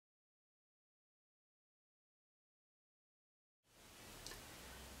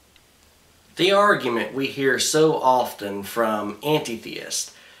The argument we hear so often from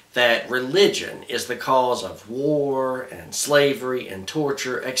anti-theists that religion is the cause of war and slavery and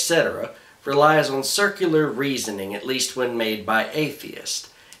torture, etc., relies on circular reasoning, at least when made by atheists,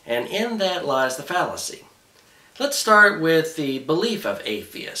 and in that lies the fallacy. Let's start with the belief of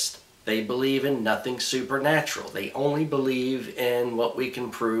atheists. They believe in nothing supernatural. They only believe in what we can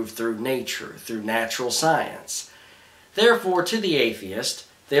prove through nature, through natural science. Therefore, to the atheist,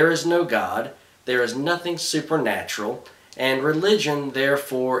 there is no God, there is nothing supernatural, and religion,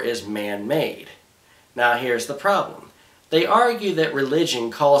 therefore, is man-made. Now, here's the problem. They argue that religion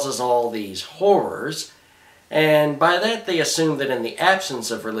causes all these horrors, and by that they assume that in the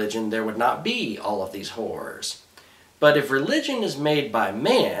absence of religion, there would not be all of these horrors. But if religion is made by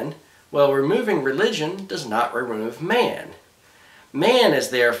man, well, removing religion does not remove man. Man is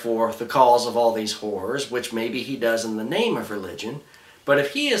therefore the cause of all these horrors, which maybe he does in the name of religion, but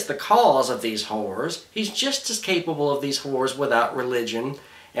if he is the cause of these horrors, he's just as capable of these horrors without religion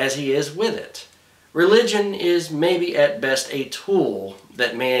as he is with it. Religion is maybe at best a tool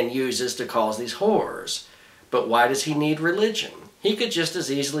that man uses to cause these horrors. But why does he need religion? He could just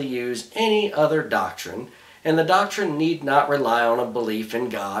as easily use any other doctrine, and the doctrine need not rely on a belief in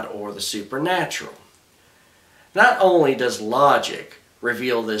God or the supernatural. Not only does logic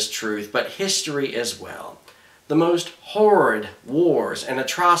reveal this truth, but history as well. The most horrid wars and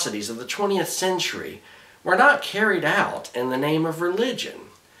atrocities of the 20th century were not carried out in the name of religion.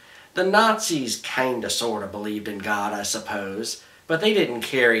 The Nazis kinda sorta believed in God, I suppose, but they didn't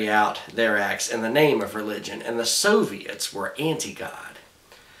carry out their acts in the name of religion, and the Soviets were anti-God.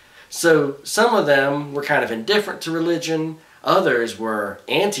 So some of them were kind of indifferent to religion, others were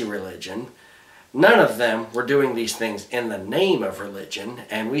anti-religion. None of them were doing these things in the name of religion,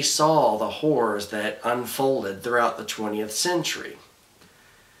 and we saw the horrors that unfolded throughout the 20th century.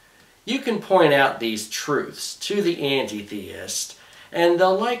 You can point out these truths to the anti-theist, and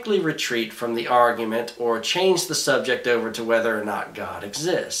they'll likely retreat from the argument or change the subject over to whether or not God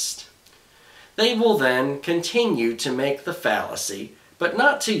exists. They will then continue to make the fallacy, but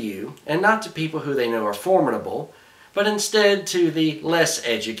not to you, and not to people who they know are formidable, but instead to the less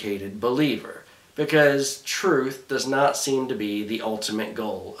educated believer, because truth does not seem to be the ultimate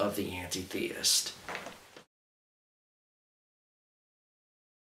goal of the anti-theist.